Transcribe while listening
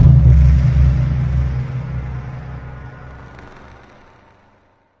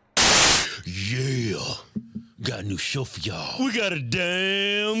new show for y'all. We got a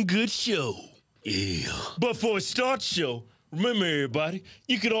damn good show. Yeah. But for a start show, remember everybody,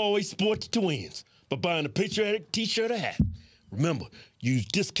 you can always support the Twins by buying a patriotic t-shirt or hat. Remember, use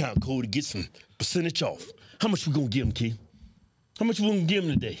discount code to get some percentage off. How much we gonna give them, Key? How much we gonna give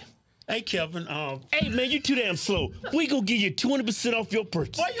them today? Hey, Kevin. Hey, man, you too damn slow. We gonna give you 20% off your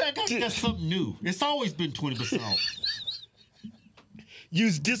purchase. Why you act like that's something new? It's always been 20% off.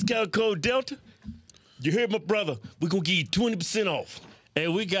 Use discount code Delta. You heard my brother. We're gonna give you 20% off. Hey,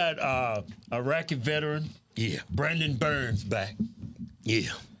 we got a Racket veteran. Yeah. Brandon Burns back.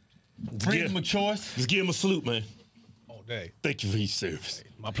 Yeah. Freedom of choice. Let's give him a salute, man. All day. Thank you for your service.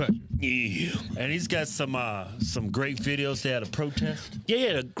 My pleasure. Yeah. And he's got some great videos. They had a protest.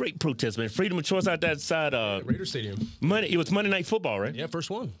 Yeah, a great protest, man. Freedom of choice out that side. Raider Stadium. It was Monday Night Football, right? Yeah, first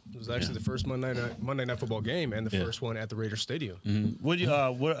one. It was actually the first Monday night football game and the first one at the Raider Stadium. Mm-hmm.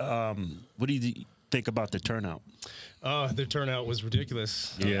 What do you think about the turnout? The turnout was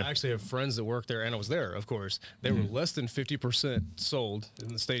ridiculous. Yeah. I actually have friends that work there, and I was there, of course. They were less than 50% sold in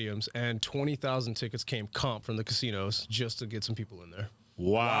the stadiums, and 20,000 tickets came comp from the casinos just to get some people in there.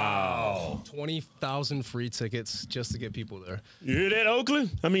 Wow. 20,000 free tickets just to get people there. You hear that,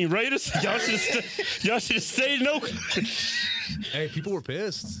 Oakland? I mean, Raiders? Y'all should have stayed in Oakland. Hey, people were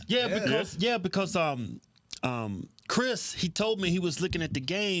pissed. Because Chris, he told me he was looking at the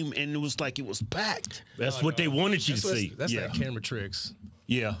game and it was like it was packed. That's what they wanted you to see. That's that camera tricks.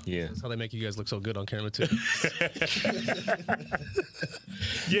 Yeah. That's how they make you guys look so good on camera, too.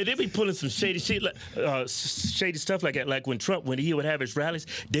 Yeah, they be pulling some shady shit, shady stuff like that. Like when he would have his rallies,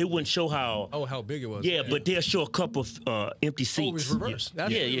 they wouldn't show how. Oh, how big it was. Yeah, but they'll show a couple of empty seats. Oh, it was reverse.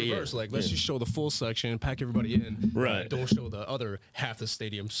 That's reverse. Like, let's just show the full section, pack everybody in. Right. Don't show the other half the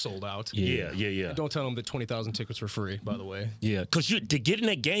stadium sold out. Yeah. Don't tell them that 20,000 tickets were free, by the way. Yeah, because to get in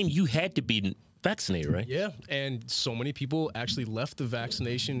that game, you had to be vaccinated, right? Yeah, and so many people actually left the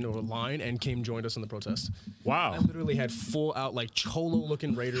vaccination or line and joined us in the protest. Wow. I literally had full out like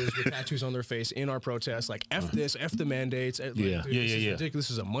cholo-looking Raiders with tattoos on their face in our protest, like F this, F the mandates. Like, Yeah. dude, this is ridiculous.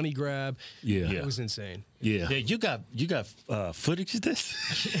 This is a money grab. Yeah. It was insane. Yeah. Yeah, you got footage of this?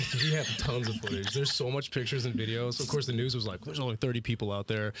 We have tons of footage. There's so much pictures and videos. Of course, the news was like, there's only 30 people out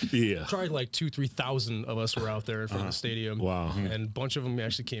there. Yeah. Probably like 3,000 of us were out there in front of the stadium. Wow. And a bunch of them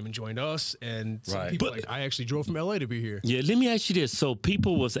actually came and joined us. And some Right. people But- I actually drove from LA to be here. Yeah, let me ask you this. So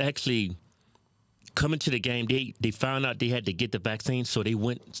people was actually coming to the game. They found out they had to get the vaccine, so they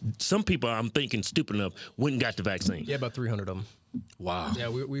went. Some people, I'm thinking, stupid enough, went and got the vaccine. Yeah, about 300 of them. Wow. Yeah,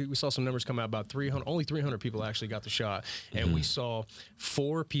 we saw some numbers come out about 300. Only 300 people actually got the shot, and we saw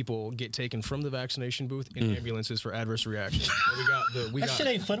 4 people get taken from the vaccination booth in ambulances for adverse reactions. And That shit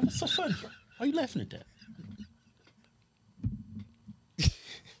ain't funny. What's so funny? Why are you laughing at that?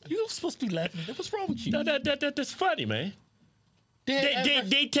 You're supposed to be laughing at that. What's wrong with you? That's funny, man.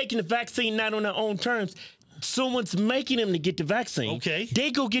 They taking the vaccine not on their own terms. Someone's making them to get the vaccine. Okay.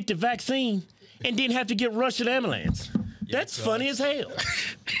 They go get the vaccine and then have to get rushed to the ambulance. That's funny as hell.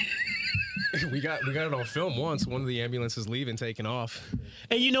 we got it on film once. One of the ambulances leaving, taking off.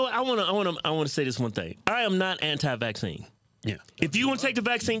 And you know what? I want to say this one thing. I am not anti-vaccine. Yeah. If you want to take the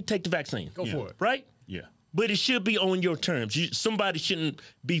vaccine, take the vaccine. Go for it. Right? Yeah. But it should be on your terms. Somebody shouldn't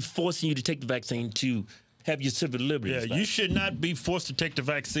be forcing you to take the vaccine to have your civil liberties. Yeah, you should not be forced to take the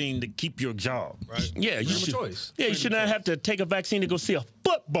vaccine to keep your job. Right? Yeah, you Freedom of should. choice. Yeah, you should not have to take a vaccine to go see a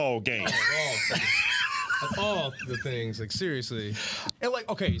football game. Of all the things, like seriously. And like,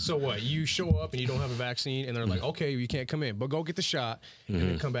 okay, so what? You show up and you don't have a vaccine, and they're like, okay, you can't come in, but go get the shot, and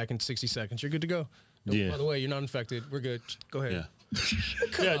then come back in 60 seconds. You're good to go. No, Yeah. By the way, you're not infected. We're good. Go ahead.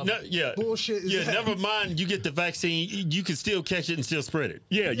 Yeah. Bullshit is that? Never mind. You get the vaccine, you can still catch it and still spread it.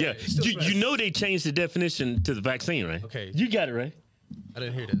 Yeah. still You spread. know they changed the definition to the vaccine, right? Okay. You got it, right? I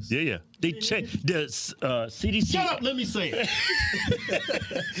didn't hear this. Yeah. They changed the CDC. Shut up. Let me say it.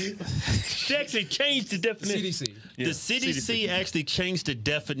 They actually changed the definition. CDC. Yeah, The CDC actually changed the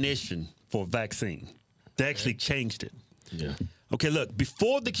definition for vaccine. They actually changed it. Yeah. Okay, look,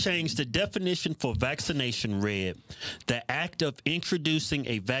 before the change, the definition for vaccination read, the act of introducing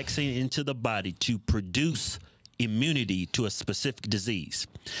a vaccine into the body to produce immunity to a specific disease.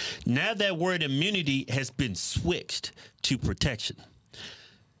 Now that word immunity has been switched to protection.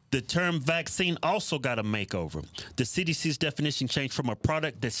 The term vaccine also got a makeover. The CDC's definition changed from a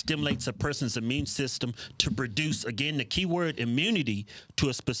product that stimulates a person's immune system to produce, again, the keyword immunity to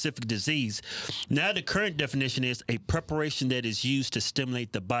a specific disease. Now the current definition is a preparation that is used to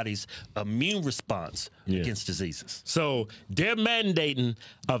stimulate the body's immune response against diseases. So they're mandating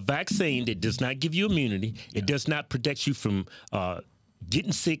a vaccine that does not give you immunity. It does not protect you from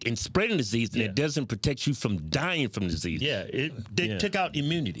getting sick and spreading disease, and it doesn't protect you from dying from disease. Yeah, they took out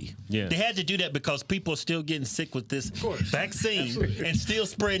immunity. Yeah. They had to do that because people are still getting sick with this vaccine and still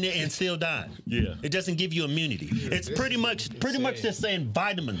spreading it and still dying. Yeah. It doesn't give you immunity. It's pretty much just saying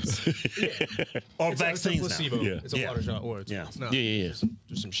vitamins or vaccines It's a placebo. now. Yeah. It's a water shot. Or it's, Yeah. it's not. Yeah.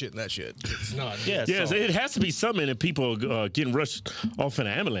 There's some shit in that shit. It's not. Yeah, Yeah, so so it has to be something that people are getting rushed off in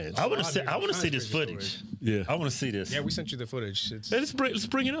an ambulance. I want to see this Crazy footage. stories. Yeah. I want to see this. Yeah, we sent you the footage. It's, Let's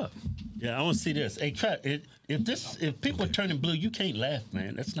bring it up. Yeah, I want to see this. Hey, try it. If people are turning blue, you can't laugh,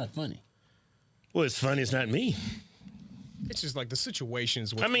 man. That's not funny. Well, it's funny. It's not me. it's just like the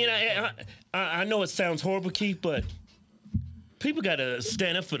situations. I mean, I know it sounds horrible, Keith, but people got to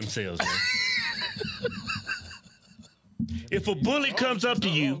stand up for themselves, man. If a bully comes up to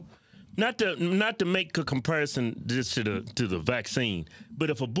you, not to make a comparison this to the vaccine, but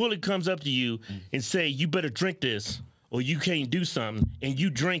if a bully comes up to you and say you better drink this or you can't do something, and you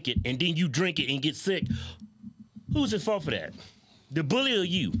drink it, and then you drink it and get sick, who's at fault for that? The bully or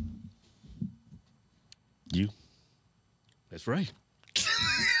you? You. That's right.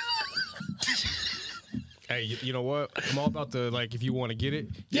 hey, you know what? I'm all about the like. If you want to get it,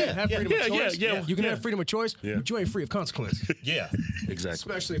 Yeah, have freedom of choice. yeah, You can yeah. have freedom of choice, Yeah. but you ain't free of consequence. Yeah. Exactly.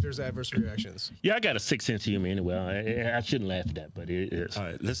 Especially if there's adverse reactions. Yeah, I got a sixth sense of humor anyway. I shouldn't laugh at that, but it is. All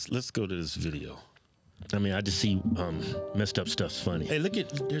right, let's go to this video. I mean, I just see messed up stuff's funny. Hey, look at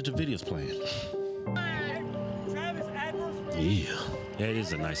there's the videos playing. Travis, adverse Yeah. Yeah, it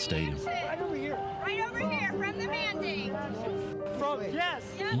is a nice stadium. Right over here, from the mandate. From, yes.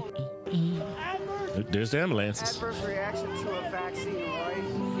 Adverse. There's the ambulances. Adverse reaction to a vaccine right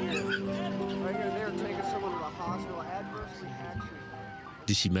here. Right here, they're taking someone to the hospital. Adverse reaction.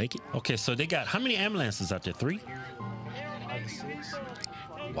 Did she make it? Okay, so they got how many ambulances out there? 3? 5 to 6.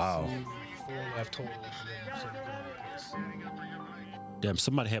 Wow. 4 left total. Damn,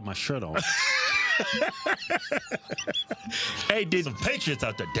 somebody had my shirt on. Hey, did Some Patriots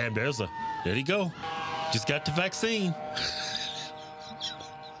out there. Damn, there he go. Just got the vaccine.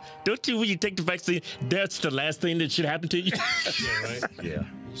 don't you when you take the vaccine, that's the last thing that should happen to you? Yeah, right. Yeah.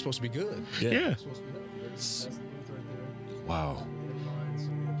 You're supposed to be good. Yeah. Supposed to be good. That's the booth right there. Wow.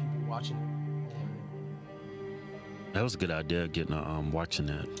 People watching. That was a good idea, getting watching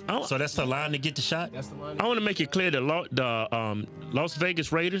that. Oh. So that's the line to get the shot? That's the line. I want to make it clear the Las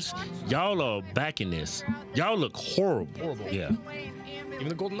Vegas Raiders, y'all are backing this. Y'all look horrible. Horrible. Yeah. Even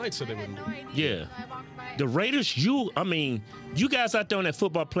the Golden Knights said they wouldn't do it. Yeah. The Raiders, you guys out there on that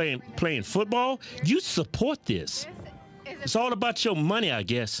football playing football, you support this. It's all about your money, I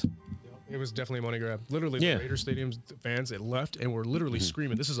guess. It was definitely a money grab. Literally, Yeah. the Raiders Stadium's fans that left and were literally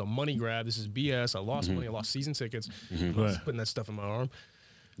screaming, "This is a money grab. This is BS. I lost money. I lost season tickets. I was putting that stuff in my arm."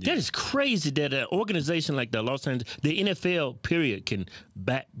 That is crazy that an organization like the Los Angeles, the NFL, period, can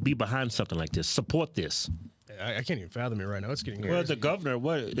be behind something like this, support this. I can't even fathom it right now. It's getting Well, crazy. the governor,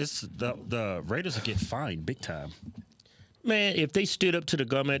 the Raiders will get fined big time. Man, if they stood up to the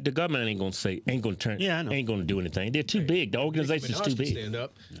government ain't gonna do anything. They're too big. The organization's Minaj too can big. stand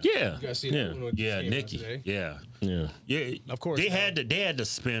up. Yeah. You guys see Yeah. that one with Yeah, Came out Nikki. today? Yeah. Yeah. Yeah. Of course. They had to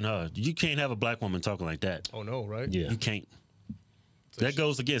spin her. You can't have a black woman talking like that. Oh no, right? Yeah. You can't. That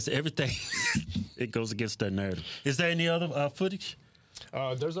goes against everything. It goes against that narrative. Is there any other footage?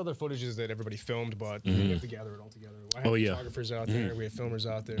 There's other footages that everybody filmed, but we have to gather it all together. I have Oh, yeah. photographers out there. We have filmers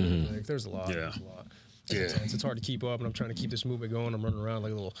out there. Like, there's a lot. Yeah. There's a lot. It's intense. It's hard to keep up, and I'm trying to keep this movement going. I'm running around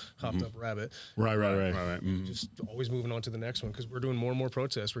like a little hopped up rabbit. Right. Just always moving on to the next one because we're doing more and more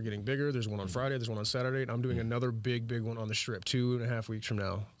protests. We're getting bigger. There's one on Friday. There's one on Saturday. And I'm doing another big one on the Strip 2.5 weeks from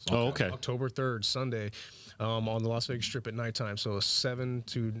now. So Oh, okay. October 3rd, Sunday, on the Las Vegas Strip at nighttime. So a 7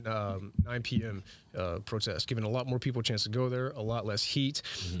 to 9 p.m. Protest, giving a lot more people a chance to go there, a lot less heat.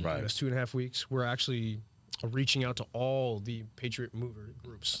 Right. And it's 2.5 weeks. We're actually reaching out to all the Patriot Mover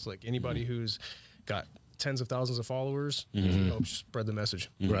groups, like anybody who's got tens of thousands of followers, help spread the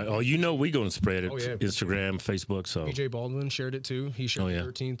message. Right. Oh, we're gonna spread it. Oh, yeah. Instagram, Facebook. So PJ Baldwin shared it too. He shared Oh, yeah.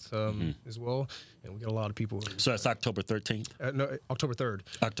 the 13th as well, and we got a lot of people. So that's October 13th? No, October 3rd.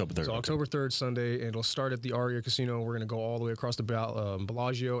 October 3rd. So okay. October 3rd, Sunday, and it'll start at the Aria Casino. We're going to go all the way across the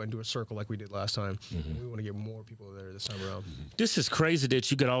Bellagio and do a circle like we did last time. And we want to get more people there this time around. this is crazy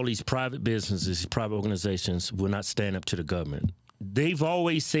that you got all these private businesses, these private organizations will not stand up to the government. They've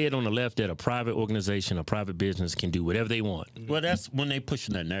always said on the left that a private organization, a private business can do whatever they want. Well, that's when they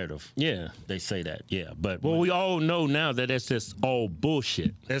pushing that narrative. Yeah. They say that, yeah. But Well, we all know now that that's just all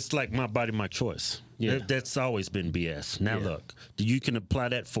bullshit. that's like my body, my choice. Yeah. That's always been BS. Now look, you can apply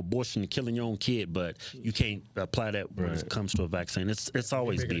that for abortion and killing your own kid, but you can't apply that when it comes to a vaccine. It's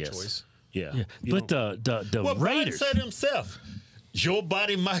always Making a BS. choice. Yeah. Yeah. You But know- the well, Biden Raiders. said himself, Your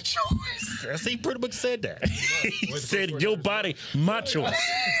body, my choice. That's he pretty much said that. He said, "Your body, my choice."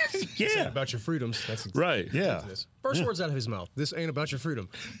 Yeah, about your freedoms. That's Right. Yeah. First words out of his mouth. This ain't about your freedom.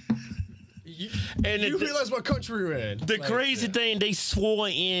 And You realize what country we're in. the crazy thing, they swore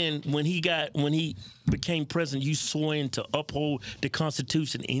in when he became president. You swore in to uphold the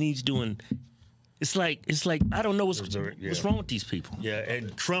Constitution, and he's doing. It's like I don't know what's wrong with these people. Yeah,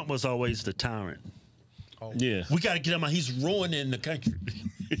 and Trump was always the tyrant. Yeah. We got to get him out. He's ruining the country.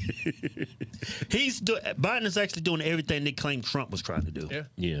 Biden is actually doing everything they claim Trump was trying to do. Yeah.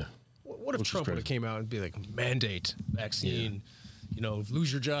 Yeah. What if Trump would have came out and be like, mandate vaccine,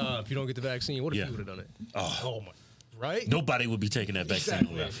 lose your job if you don't get the vaccine? What if Yeah. he would have done it? Oh my, right? Nobody would be taking that vaccine.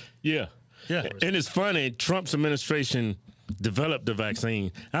 Exactly. Left. Yeah. Yeah. And it's funny, Trump's administration developed the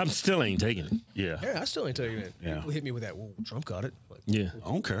vaccine. I'm still ain't taking it. Yeah. Yeah, I still ain't taking it. Yeah. People hit me with that. Well, Trump got it. Like, Yeah. I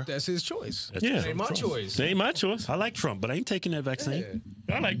don't care. that's his choice. Yeah. It ain't my choice. It ain't my choice. I like Trump, but I ain't taking that vaccine.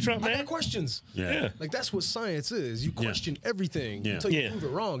 Yeah. I like Trump, I man. got questions. Yeah. Like that's what science is. You question everything Yeah. until you Yeah. prove it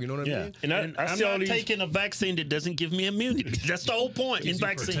wrong. You know what I Yeah. mean? And I I'm see all not these. taking a vaccine that doesn't give me immunity. That's the whole point in Gives you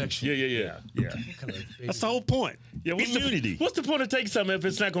vaccine. protection. Yeah. Kind of That's the whole point. Yeah, Immunity. What's the point of taking something if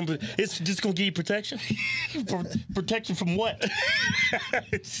it's not going to? It's just going to give you protection. Protection from what?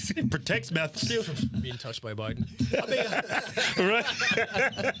 Protects me. Still being touched by Biden. Right?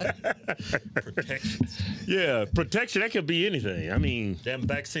 protection. Yeah, protection. That could be anything. I mean, Damn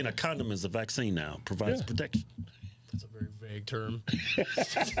vaccine. A condom is a vaccine now. Provides protection. That's a very vague term.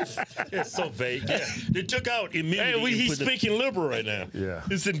 It's so vague. Yeah. They took out immunity. hey, and he's put the- speaking liberal right now. Yeah.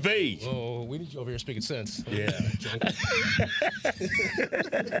 It's in vague. Oh, we need you over here speaking sense. Yeah.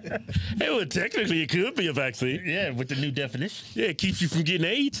 Hey, well, technically, it could be a vaccine. Yeah, with the new definition. Yeah, it keeps you from getting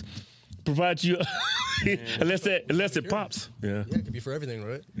AIDS. Provides you, unless it pops. Yeah. Yeah, it could be for everything,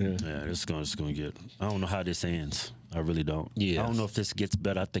 right? Yeah, it's gonna get. I don't know how this ends. I really don't. Yeah. I don't know if this gets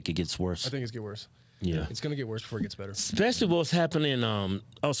better. I think it gets worse. I think it's get worse. Yeah. It's gonna get worse before it gets better. Especially what's happening in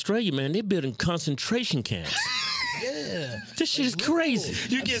Australia, man. They're building concentration camps. Yeah. This shit is crazy.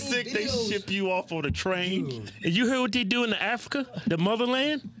 You get sick, they ship you off on a train. And you heard what they do in Africa, the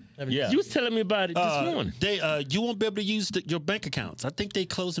motherland? Yeah. You was telling me about it this morning. You won't be able to use your bank accounts. I think they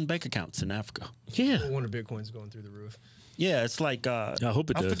closing bank accounts in Africa. Yeah. No wonder Bitcoin's going through the roof. Yeah, it's like I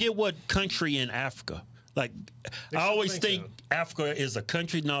hope it does. forget what country in Africa. Like I always think Africa is a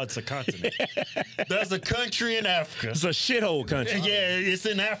country. No, it's a continent. There's a country in Africa. It's a shithole country. Yeah, it's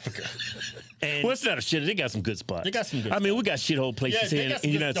in Africa. And Well, it's not a shit. They got some good spots. They got some good I mean, we got shithole yeah, places they here got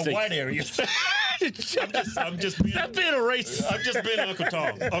in the some United the States. white areas. I'm just being Stop being a racist. I'm just being Uncle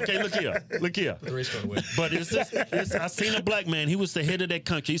Tom. Okay, look here. The race going away. But I seen a black man. He was the head of that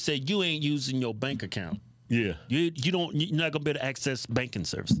country. He said, "You ain't using your bank account. Yeah. You're not gonna be able to access banking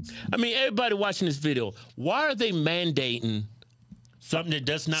services. I mean, everybody watching this video, why are they mandating Something that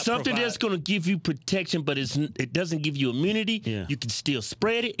does not something provide. that's going to give you protection, but it doesn't give you immunity? Yeah. You can still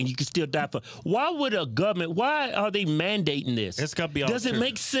spread it, and you can still die for. Why would a government? Why are they mandating this? It's gotta be Does it ulterior.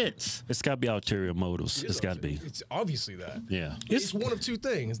 make sense? It's got to be ulterior motives. It's got to be. It's obviously that. Yeah. It's one of two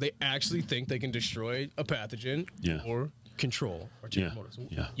things. They actually think they can destroy a pathogen Yeah. or control or Yeah. motives.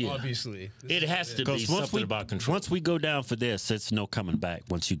 Yeah. Obviously. It has to be Because something about control. once we go down for this, it's no coming back.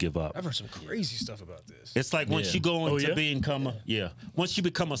 Once you give up, I've heard some crazy stuff about this. it's like once Yeah. you go Oh, into yeah? once you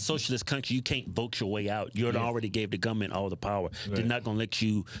become a socialist country, you can't vote your way out. You already gave the government all the power. They're not gonna let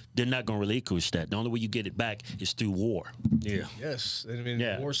you. They're not gonna relinquish that. The only way you get it back is through war. Yeah. Yes, I mean,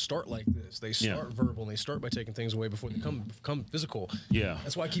 Yeah. wars start like this. They start verbal, and they start by taking things away before they become physical. Yeah.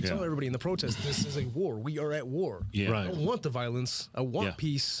 That's why I keep Yeah. telling everybody in the protest, this is a war. We are at war. Yeah. I don't want the violence. I want Yeah.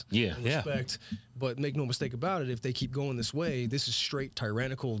 peace Yeah. and Yeah. respect. But make no mistake about it, if they keep going this way, this is straight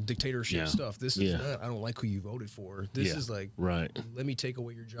tyrannical dictatorship Yeah. stuff. This Yeah. is not, I don't like who you voted for. This Yeah. is like, Right. let me take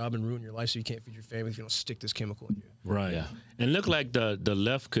away your job and ruin your life so you can't feed your family if you don't stick this chemical in you. Right. Yeah. And look like the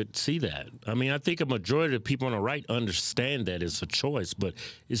left could see that. I mean, I think a majority of people on the right understand that it's a choice, but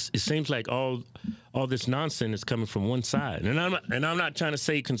it seems like all this nonsense is coming from one side. And I'm not trying to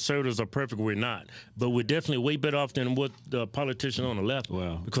say conservatives are perfect. We're not, but we're definitely way better off than what the politicians on the left.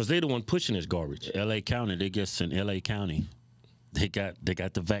 Wow. Because they're the one pushing this garbage. L.A. County, they guess in L.A. County, they got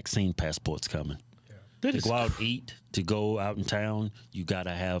the vaccine passports coming. That To is go out and eat, to go out in town, you got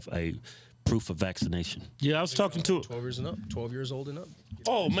to have a proof of vaccination. Yeah, I was talking to. 12 years and up, 12 years old and up.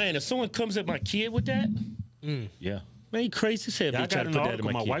 Oh man, if someone comes at my kid with that, Yeah. Man, you crazy. Said Yeah, I they try got to an put that in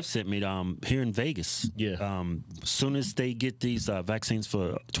article my kid. wife sent me here in Vegas. Yeah. As soon as they get these vaccines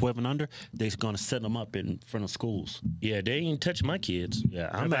for 12 and under, they're going to set them up in front of schools. Yeah, they ain't touching my kids. Yeah,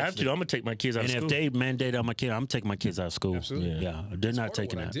 I'm gonna take my kids out And of if school. they mandate on my kid, I'm taking my kids out of school. Absolutely. Yeah, they're not Part of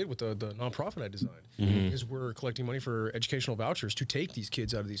taking what that. I did with the nonprofit I designed is we're collecting money for educational vouchers to take these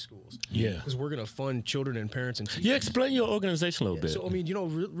kids out of these schools. Yeah. Because we're going to fund children and parents and teachers. Yeah, explain your organization a little bit. So, I mean, you know,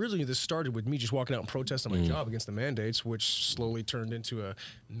 really this started with me just walking out and protesting my job against the mandates, which slowly turned into a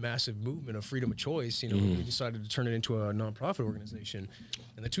massive movement of freedom of choice. You know, we decided to turn it into a nonprofit organization.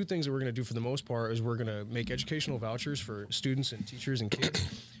 And the two things that we're going to do for the most part is we're going to make educational vouchers for students and teachers and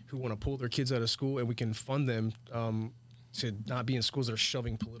kids who want to pull their kids out of school, and we can fund them to not be in schools that are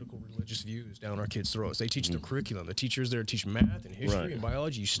shoving political, religious views down our kids' throats. They teach their curriculum. The teachers there teach math and history Right. and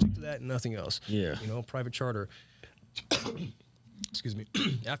biology. You stick to that and nothing else. Yeah. You know, private charter. Excuse me.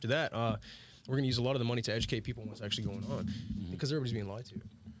 After that, we're going to use a lot of the money to educate people on what's actually going on because everybody's being lied to.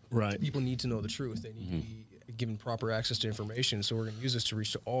 Right. People need to know the truth. They need to be given proper access to information. So we're going to use this to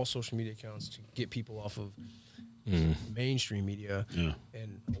reach to all social media accounts to get people off of mainstream media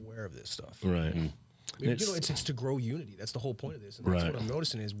and aware of this stuff. Right. You know, it's to grow unity. That's the whole point of this. And that's Right. what I'm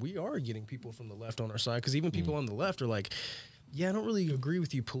noticing is we are getting people from the left on our side because even people on the left are like, yeah, I don't really agree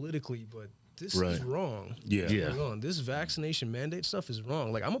with you politically, but this is Right. wrong. Yeah. What's Yeah. going on? This vaccination mandate stuff is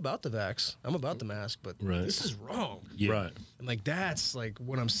wrong. Like, I'm about the vax. I'm about the mask, but Right. this is wrong. Yeah. Right. And like that's like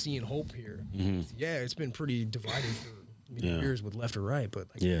when I'm seeing hope here. Yeah, it's been pretty divided for many Yeah. years with left or right, but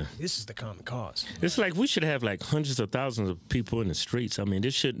like Yeah. this is the common cause. It's like we should have like hundreds of thousands of people in the streets. I mean,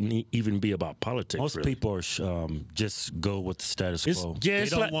 this shouldn't even be about politics. Most really. people are just go with the status It's- quo. yeah, they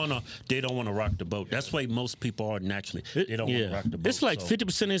it's don't like- want to. They don't want to rock the boat. That's why most people are naturally. They don't want to rock the boat. It's like so-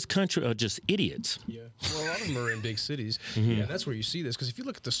 50% of this country are just idiots. Yeah, well, a lot of them are in big cities, and that's where you see this. Because if you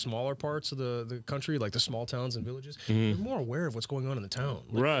look at the smaller parts of the country, like the small towns and villages, they're more aware of what's going on in the town.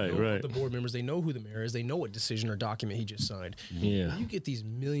 Like, Right, they know right. The board members, they know who the mayor is, they know what decision or document he just signed. Yeah. When you get these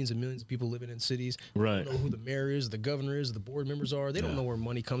millions and millions of people living in cities, Right. they don't know who the mayor is, the governor is, the board members are. They don't know where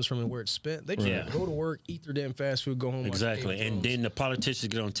money comes from and where it's spent. They just Yeah. go to work, eat their damn fast food, go home. watch Exactly, Game of and Thrones. then the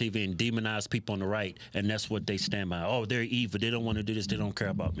politicians get on TV and demonize people on the right, and that's what they stand by. Oh, they're evil. They don't want to do this. They don't care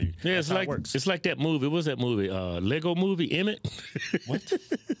about me. Yeah, That's it's how like it works. it's like that movie. What was that movie? Lego movie, Emmett. What?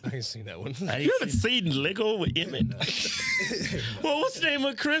 I ain't seen that one. You haven't seen Lego with Emmett? Well, what's the name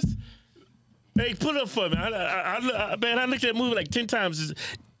of Chris? Hey, put it up for me. Man, I looked at that movie like 10 times.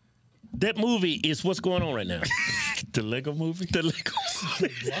 That movie is what's going on right now. The Lego movie? The Lego.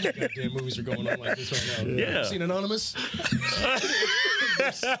 A lot of goddamn movies are going on like this right now. Yeah. You seen Anonymous?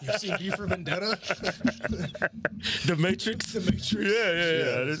 You've seen V for Vendetta? The Matrix. The Matrix?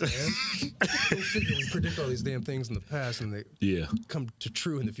 Yeah. Go figure, we predict all these damn things in the past and they Yeah. come to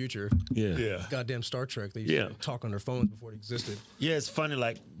true in the future. Yeah. Goddamn Star Trek. They used Yeah. to talk on their phones before it existed. Yeah, it's funny.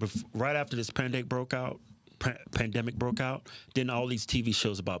 Like right after this pandemic broke out, then all these TV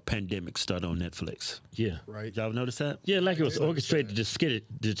shows about pandemics started on Netflix. Yeah. Right? Y'all notice that? Yeah, like it was orchestrated to scare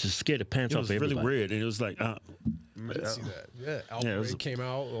the pants It off was everybody. really weird, and it was like, I didn't see that. Yeah. Outbreak it was- came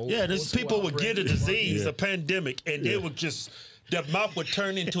out. Yeah, these What's the people would outbreak? get a disease, a pandemic, and they would just, their mouth would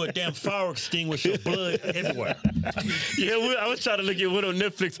turn into a damn fire extinguisher, blood everywhere. Yeah, I was trying to look at what on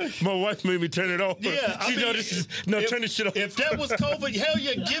Netflix. My wife made me turn it off. Yeah, I She mean, know this is turn this shit off. If that was COVID, hell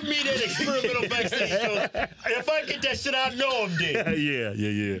yeah, give me that experimental vaccine. So if I get that shit, I know I'm dead.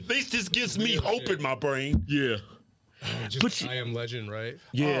 Yeah. At least this gives me hope in my brain. Yeah. Just But I Am Legend, right?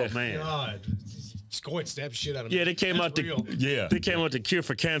 Yeah. oh man, God. Just go ahead and stab the shit out of me. Yeah, they came That's out the real. They came out the cure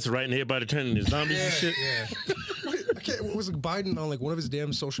for cancer, right? And everybody turning into zombies and shit. Yeah. What was like Biden on like one of his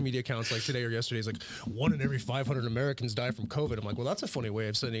damn social media accounts like today or yesterday? Is like 1 in every 500 Americans die from COVID. I'm like, well, that's a funny way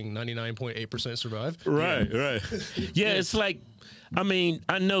of saying 99.8% survive. Right. Yeah, it's like, I mean,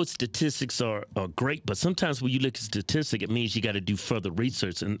 I know statistics are great, but sometimes when you look at statistics, it means you got to do further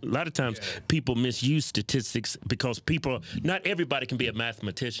research. And a lot of times people misuse statistics because not everybody can be a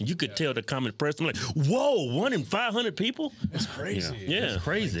mathematician. You could tell the common person, like, whoa, 1 in 500 people? That's crazy. Yeah. it's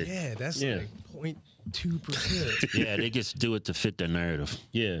crazy. Yeah, that's Yeah. like 0.2%. Yeah, they just do it to fit their narrative.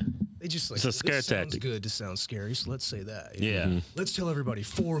 Yeah. They just like It's a scare this sounds tactic. good to sound scary, so let's say that. Yeah. Let's tell everybody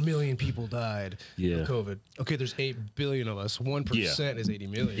 4 million people died Yeah. of COVID. Okay, there's 8 billion of us. 1% is 80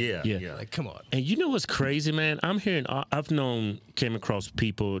 million. Yeah. Like, come on. And you know what's crazy, man? Came across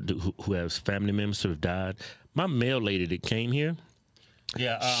people who have family members who have died. My mail lady that came here,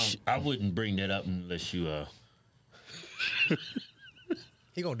 Yeah, I wouldn't bring that up unless you.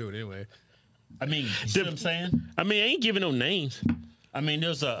 He gonna do it anyway. I mean, you see what I'm saying? I mean, I ain't giving no names. I mean,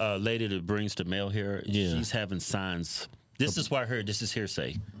 there's a lady that brings the mail here. Yeah. She's having signs This is what I heard. This is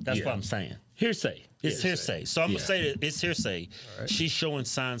hearsay. That's Yeah. what I'm saying. Hearsay. It's hearsay. So I'm gonna Yeah. say that it's hearsay. She's showing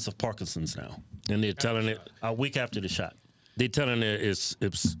signs of Parkinson's now. And they're telling it. A week after the shot. They're telling it it's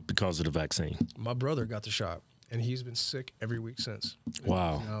because of the vaccine. My brother got the shot, and he's been sick every week since.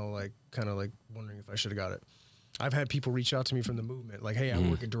 Wow. You know, like kind of like wondering if I should have got it. I've had people reach out to me from the movement, like, "Hey, I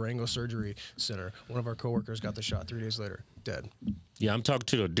work at Durango Surgery Center. One of our coworkers got the shot 3 days later, dead." Yeah, I'm talking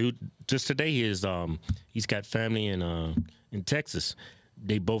to a dude just today. He's got family in Texas.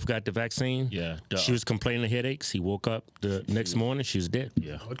 They both got the vaccine. Yeah. She was complaining of headaches. He woke up the next morning. She was dead.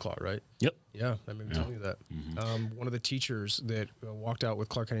 Yeah. Blood clot, right? Yep. Yeah, that made me tell you that. One of the teachers that walked out with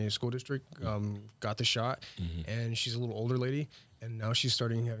Clark County School District got the shot, and she's a little older lady, and now she's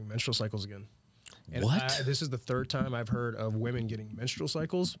starting having menstrual cycles again. And What? this is the third time I've heard of women getting menstrual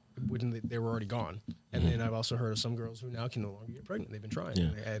cycles when they were already gone. And then I've also heard of some girls who now can no longer get pregnant. They've been trying.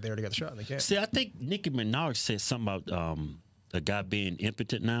 Yeah. They already got the shot and they can't. See, I think Nicki Minaj said something about a guy being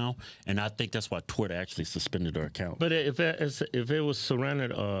impotent now, and I think that's why Twitter actually suspended her account. But if it was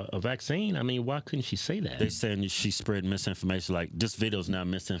surrounded a vaccine, I mean, why couldn't she say that? They saying that she spread misinformation. Like this video's now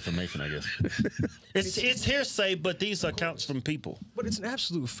misinformation, I guess. it's hearsay, but these are accounts from people. But it's an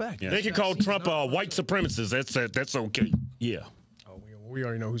absolute fact. They can call Trump white supremacist. That's okay. Yeah, Oh, we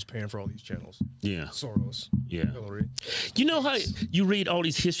already know who's paying for all these channels. yeah. Soros. Yeah. Hillary. You know how you read all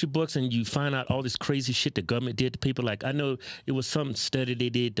these history books and you find out all this crazy shit the government did to people? Like, I know it was some study they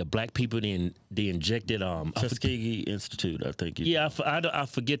did to black people, they injected Tuskegee Institute, I think. I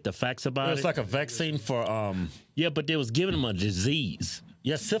forget the facts about It's it. like a vaccine for Yeah, but they was giving them a disease.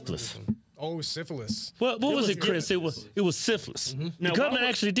 yeah, syphilis. Oh, syphilis. What was it, Chris? It was syphilis. Now, The government why would-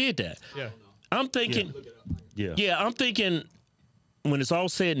 actually did that. Yeah. I'm thinking, Yeah. I'm thinking when it's all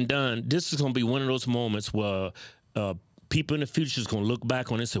said and done, this is going to be one of those moments where people in the future is going to look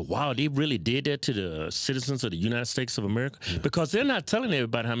back on it and say, wow, they really did that to the citizens of the United States of America? Because they're not telling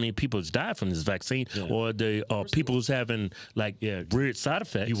everybody how many people has died from this vaccine or the people who's having weird side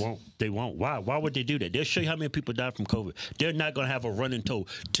effects. They won't. Why? Why would they do that? They'll show you how many people died from COVID. They're not going to have a running toe.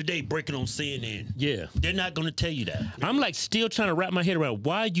 Today, breaking on CNN. Yeah. They're not going to tell you that. I'm like still trying to wrap my head around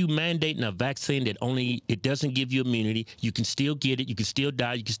why are you mandating a vaccine that it doesn't give you immunity. You can still get it. You can still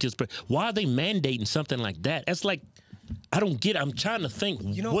die. You can still spread. Why are they mandating something like that? That's like, I don't get it. I'm trying to think,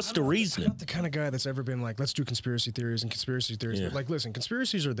 what's the I'm reasoning? not the kind of guy that's ever been like, let's do conspiracy theories and conspiracy theories. Yeah. But like, listen,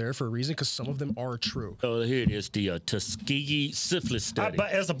 conspiracies are there for a reason because some of them are true. Oh, here it is, the Tuskegee syphilis study.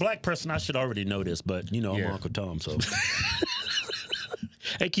 But as a black person, I should already know this, but, I'm Yeah. Uncle Tom, so.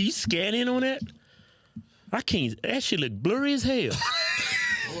 Hey, can you scan in on that? I can't. That shit look blurry as hell.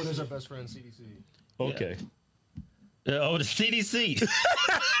 Oh, there's our best friend, CDC. Okay. the CDC.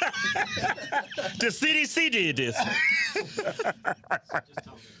 The CDC did this.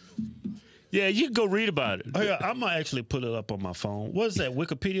 Yeah, you can go read about it. Oh, yeah, I'm going to actually put it up on my phone. What is that,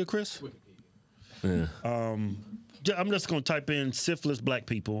 Wikipedia, Chris? Yeah. I'm just going to type in syphilis black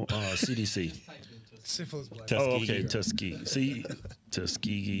people, CDC. Syphilis black. Tuskegee. Oh, okay, Tuskegee. See,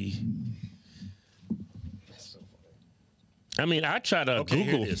 Tuskegee. I mean, I try to Okay,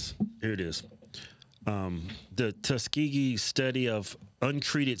 Google. Here it is. The Tuskegee study of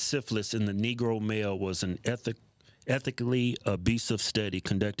untreated syphilis in the Negro male was an ethically abusive study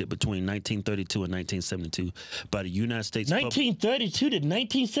conducted between 1932 and 1972 by the United States. 1932 to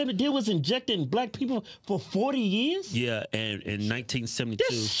 1970, they was injecting black people for 40 years? Yeah, and in 1972.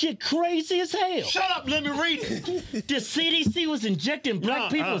 This shit crazy as hell. Shut up, let me read it. The CDC was injecting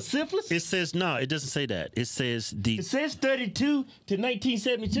black people with syphilis? It says, no, it doesn't say that. It says It says 32 to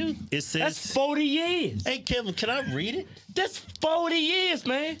 1972. It says- That's 40 years. Hey, Kevin, can I read it? That's 40 years,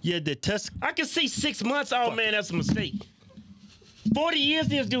 man. Yeah, the test. I can see 6 months. Oh, man, that's a mistake. 40 years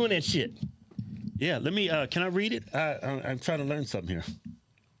they was doing that shit. Yeah, let me. Can I read it? I'm trying to learn something here.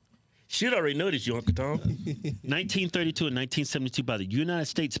 Should already know this, you Uncle Tom. 1932 and 1972 by the United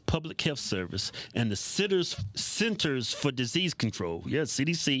States Public Health Service and the Centers for Disease Control,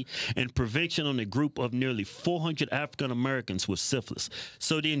 CDC, and prevention on a group of nearly 400 African Americans with syphilis.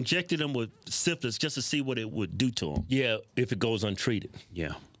 So they injected them with syphilis just to see what it would do to them. Yeah, if it goes untreated.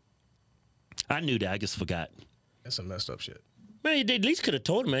 Yeah. I knew that. I just forgot. That's some messed up shit. Man, they at least could have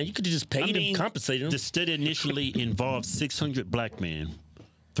told him, man. You could have just paid him, compensated him. The study initially involved 600 black men.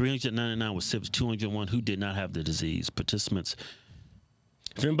 399 with syphilis, 201 who did not have the disease. Participants.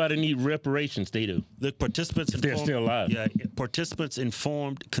 If anybody need reparations, they do. The participants If they're still alive. Yeah, participants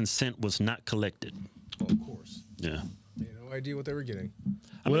informed consent was not collected. Oh, of course. Yeah. You know no idea what they were getting.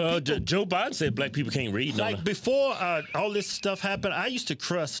 Well, Joe Biden said black people can't read. No, Like before all this stuff happened, I used to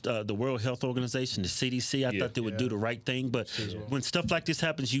trust the World Health Organization, the CDC. I thought they would do the right thing. But when stuff like this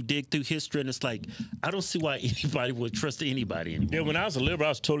happens, you dig through history, and it's like, I don't see why anybody would trust anybody anymore. Yeah, when I was a liberal, I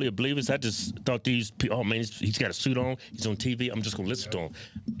was totally oblivious. I just thought these people, oh man, he's got a suit on, he's on TV, I'm just gonna listen to him.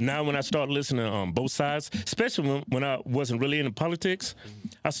 Now when I started listening to both sides, especially when I wasn't really into politics,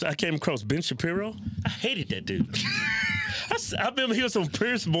 I came across Ben Shapiro. I hated that dude. I remember he was on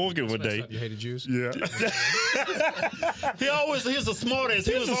Piers Morgan one day. You hated Jews? Yeah. He was a smart ass.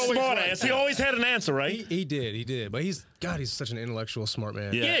 He was a smart ass. He always had an answer, right? He did. But he's such an intellectual, smart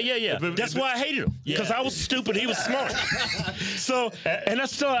man. Yeah. That's why I hated him. Because I was stupid, he was smart. So, and I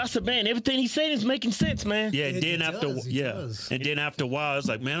said, man, everything he said is making sense, man. Yeah, and then does. And then after a while, it's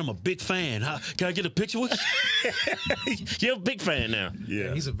like, man, I'm a big fan. Can I get a picture with you? You're a big fan now.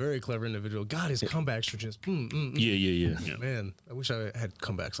 Yeah, he's a very clever individual. God, his comebacks are just, Yeah. Man, I wish I had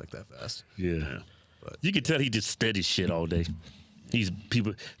comebacks like that fast. Yeah. You can tell he just steady shit all day. He's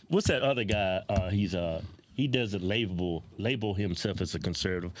people. What's that other guy? He doesn't label himself as a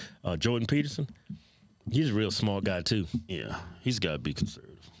conservative. Jordan Peterson. He's a real smart guy too. Yeah, he's got to be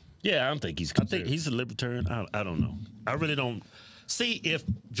conservative. Yeah, I don't think he's I conservative. think he's a libertarian. I don't know. I really don't. See, if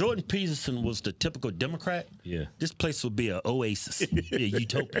Jordan Peterson was the typical Democrat, this place would be an oasis, a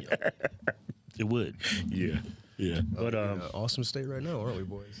utopia. It would. Yeah. But awesome state right now, aren't we,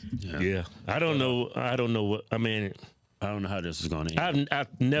 boys? Yeah. I don't know. I don't know what. I mean, I don't know how this is going to end. I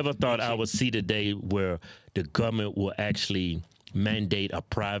never thought I would see the day where the government will actually mandate a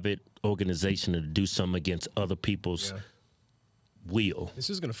private organization to do something against other people's will.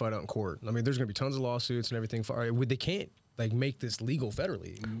 This is going to fight out in court. I mean, there's going to be tons of lawsuits and everything. They can't make this legal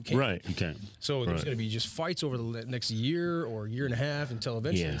federally. You can't. Right. You can't. So there's going to be just fights over the next year or year and a half until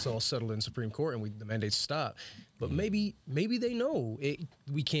eventually it's all settled in Supreme Court and the mandates stop. But maybe they know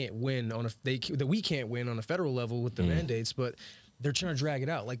we can't win on that we can't win on a federal level with the mandates, but they're trying to drag it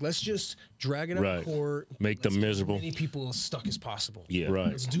out. Like, let's just drag it out in court. Make them miserable. As many people stuck as possible. Yeah. Right.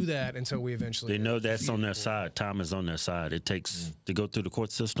 Let's do that until we eventually. They know that's on their side. Time is on their side. It takes to go through the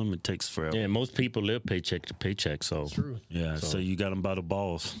court system. It takes forever. Yeah, most people live paycheck to paycheck. So True. Yeah. So you got them by the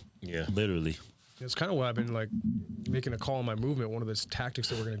balls. Yeah. Literally. It's kind of what I've been like making a call in my movement. One of the tactics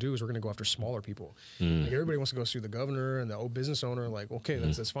that we're going to do is we're going to go after smaller people. Like, everybody wants to go sue the governor and the old business owner. Like, okay,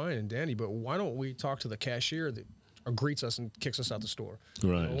 that's fine and dandy, but why don't we talk to the cashier that greets us and kicks us out the store?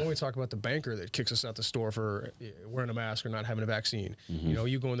 Right. When we talk about the banker that kicks us out the store for wearing a mask or not having a vaccine, you know,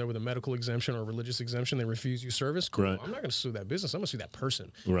 you go in there with a medical exemption or a religious exemption, they refuse you service. Cool. Right. I'm not going to sue that business. I'm going to sue that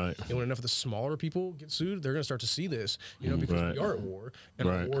person. Right. And when enough of the smaller people get sued, they're going to start to see this, you know, because we are at war, and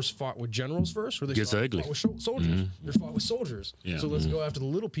our wars fought with generals first, or they Gets ugly. fought with soldiers. They're fought with soldiers. Yeah. So let's go after the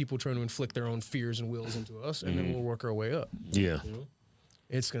little people trying to inflict their own fears and wills into us, and then we'll work our way up. Yeah. You know?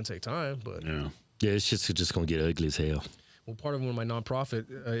 It's going to take time, but Yeah, it's just gonna get ugly as hell. well, part of one of my nonprofit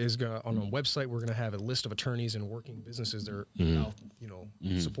is gonna, on a website, we're going to have a list of attorneys and working businesses that are out, you know,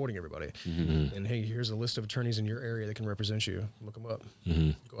 supporting everybody. And hey, here's a list of attorneys in your area that can represent you. Look them up.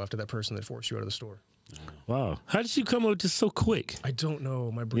 Go after that person that forced you out of the store. Wow. How did you come up with this so quick? I don't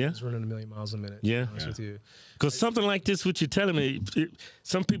know. My brain's running a million miles a minute. Yeah. To be honest with you. Because something like this, what you're telling me,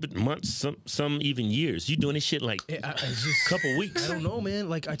 some people months, some even years. You doing this shit like I just, couple weeks. I don't know, man.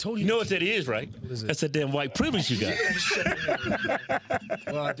 Like I told you. You know what that is, right? is it? That's that damn white privilege you got.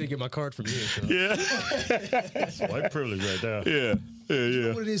 Well, I did get my card from you. So. Yeah. White privilege right there. Yeah. You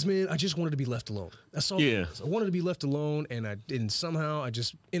know what it is, man? I just wanted to be left alone. That's all. Yeah. It is. I wanted to be left alone, and somehow I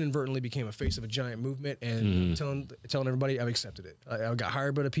just inadvertently became a face of a giant movement, and telling everybody I've accepted it. I got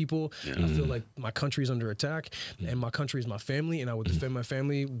hired by the people. I feel like my country's under attack, and my country is my family, and I would defend my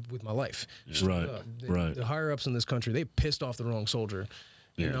family with my life. Right. Right. The higher ups in this country, they pissed off the wrong soldier.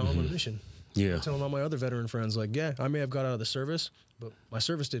 And now I'm on a mission. Yeah. I'm telling all my other veteran friends, like, yeah, I may have got out of the service, but my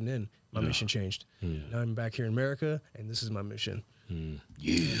service didn't end. My mission changed. Now I'm back here in America, and this is my mission.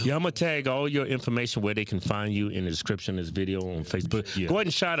 Yeah, I'm gonna tag all your information where they can find you in the description of this video on Facebook. Go ahead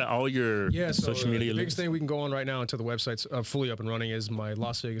and shout out all your social media The biggest links. thing we can go on right now until the website's fully up and running is my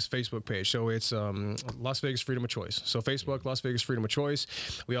Las Vegas Facebook page. So it's Las Vegas Freedom of Choice. So Facebook, Las Vegas Freedom of Choice.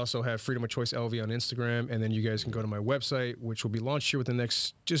 We also have Freedom of Choice LV on Instagram, and then you guys can go to my website, which will be launched here within the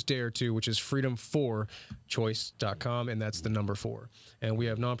next just day or two, which is freedom4choice.com, and that's the number 4. And we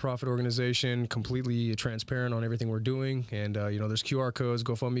have nonprofit organization, completely transparent on everything we're doing, and you know, there's QR codes,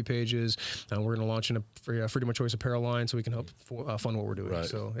 GoFundMe pages, and we're going to launch in a Freedom of Choice apparel line so we can help fund what we're doing. Right.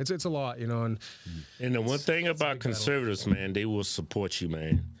 So it's a lot, you know. And the one thing about conservatives, man, they will support you,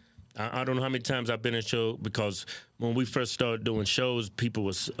 man. I don't know how many times I've been in a show, because when we first started doing shows, people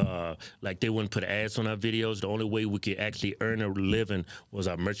was like, they wouldn't put ads on our videos. The only way we could actually earn a living was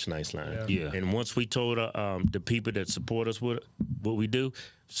our merchandise line. Yeah. And once we told the people that support us with what we do,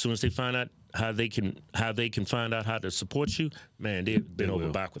 as soon as they find out how they can find out how to support you, man, they've been over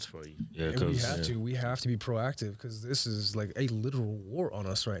backwards for you. Yeah, And we have to be proactive, because this is like a literal war on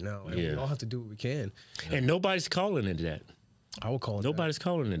us right now. And we all have to do what we can. And nobody's calling it that. I will call it Nobody's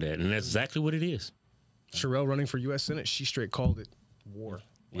calling it that, and that's exactly what it is. that. Sherelle running for U.S. Senate, she straight called it war.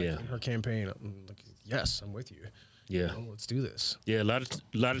 Like, Yeah. in her campaign, I'm like, yes, I'm with you. Yeah. You know, let's do this. Yeah, a lot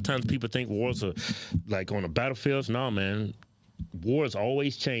of times people think wars are like on the battlefields. No, man, wars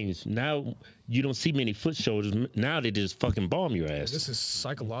always change. Now you don't see many foot soldiers. Now they just fucking bomb your ass. This is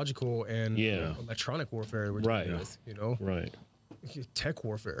psychological and electronic warfare we're dealing with, you know? Right. Tech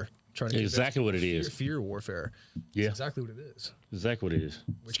warfare. Trying to Exactly what it is. Fear warfare. Yeah. That's exactly what it is. Exactly what it is.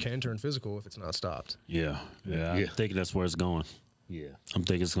 Which can turn physical if it's not stopped. Yeah. I think that's where it's going. Yeah. I'm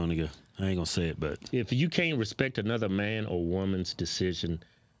thinking it's going to go. I ain't going to say it, but If you can't respect another man or woman's decision,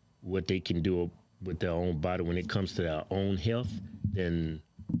 what they can do with their own body when it comes to their own health, then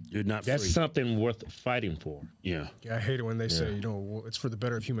you're not that's free. something worth fighting for. Yeah. Yeah, I hate it when they say, you know, well, it's for the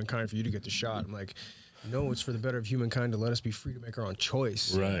better of humankind for you to get the shot. I'm like, no, it's for the better of humankind to let us be free to make our own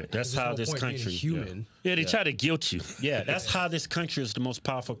choice. Right. That's There's how no this point being country. human. Yeah, they try to guilt you. Yeah, that's how this country is the most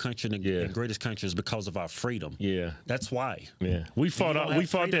powerful country and the greatest country, is because of our freedom. Yeah. That's why. Yeah, we fought don't we have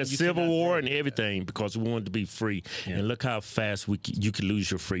fought freedom, that you Civil cannot War fight. and everything because we wanted to be free. And look how fast you could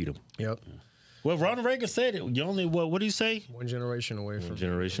lose your freedom. Yep. Well, Ronald Reagan said it. You only what do you say? One generation away from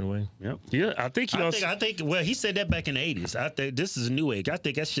Generation away. Yep. Yeah, I think he also. I think. Well, he said that back in the '80s. I think this is a new age. I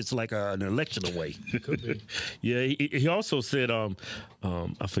think that shit's like an election away. Could be. Yeah, he also said, I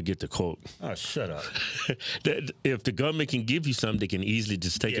forget the quote. Oh, shut up. That if the government can give you something, they can easily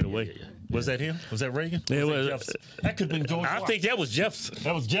just take it away. Was that him? Was that Reagan? It Was was- that Jefferson? That could have been George. I think that was Jefferson.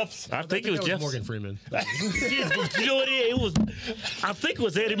 that was Jefferson. I think it was that Jefferson. Morgan Freeman. You know what it was? I think it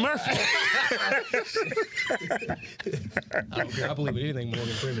was Eddie Murphy. I don't care. I believe in anything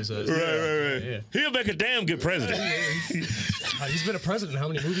Morgan Freeman says. Right. Yeah. He'll make a damn good president. He's been a president in how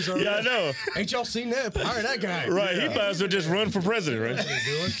many movies already? Yeah, I know. Ain't y'all seen that? Hire that guy. Right, he might as well just run for president, right? What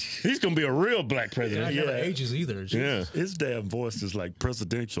are you doing? He's gonna be a real black Guy president. never ages either. Yeah. His damn voice is like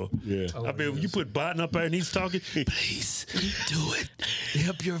presidential. Yeah. I mean, when you put Biden up there and he's talking, please do it.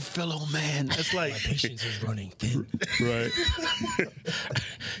 Help your fellow man. That's like, Patience is running thin. Right.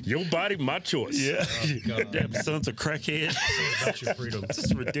 Your body, my choice. yeah, God. damn son's a crackhead. About your freedom. This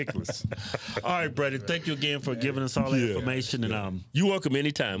is ridiculous. All right, Brady, thank you again for giving us all that information. And You welcome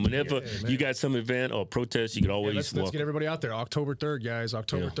anytime. Whenever you got some event or protest, you can always Let's welcome. get everybody out there. October 3rd, guys.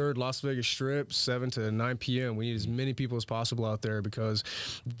 October 3rd, Las Vegas Strip, 7 to 9 p.m. We need as many people as possible out there because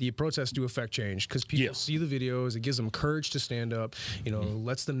the protests do affect change. Because people see the videos, it gives them courage to stand up. You know,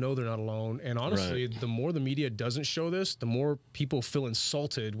 lets them know they're not alone. And honestly, the more the media doesn't show this, the more people feel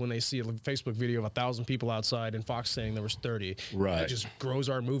insulted when they see a Facebook video of 1,000 people outside and Fox saying there was 30. Right. It just grows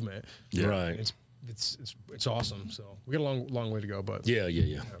our movement. Right. It's awesome. So we got a long way to go, but Yeah.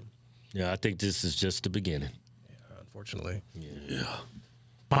 Yeah, I think this is just the beginning. unfortunately.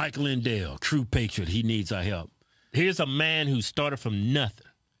 Mike Lindell, true patriot, he needs our help. Here's a man who started from nothing,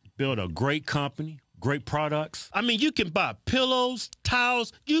 built a great company, great products. I mean, you can buy pillows,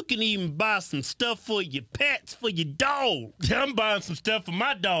 towels. You can even buy some stuff for your pets, for your dog. I'm buying some stuff for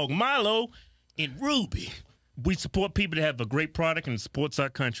my dog, Milo, and Ruby. We support people that have a great product and supports our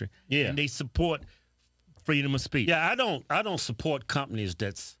country. Yeah. And they support freedom of speech. Yeah, I don't support companies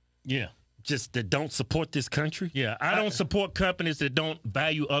that don't support this country. Yeah, I don't support companies that don't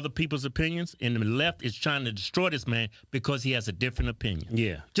value other people's opinions, and the left is trying to destroy this man because he has a different opinion.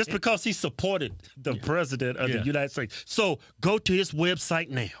 Yeah, just because he supported the president of the Yeah. United States. So go to his website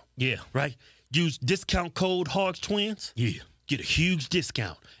now. Yeah. Right? Use discount code Hogs Twins. Yeah. Get a huge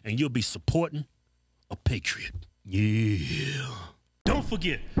discount, and you'll be supporting a patriot. Yeah. Don't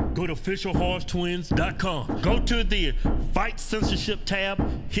forget, go to officialhorsetwins.com. Go to the Fight Censorship tab,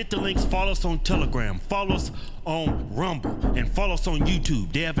 hit the links, follow us on Telegram, follow us on Rumble, and follow us on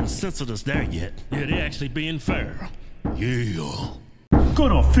YouTube. They haven't censored us there yet. Yeah, they're actually being fair. Yeah. Go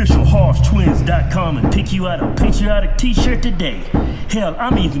to officialhorsetwins.com and pick you out a patriotic t-shirt today. Hell,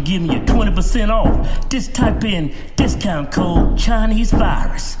 I'm even giving you 20% off. Just type in discount code Chinese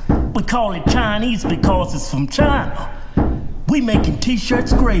Virus. We call it Chinese because it's from China. We making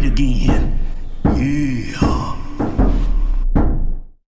t-shirts great again. Yeah.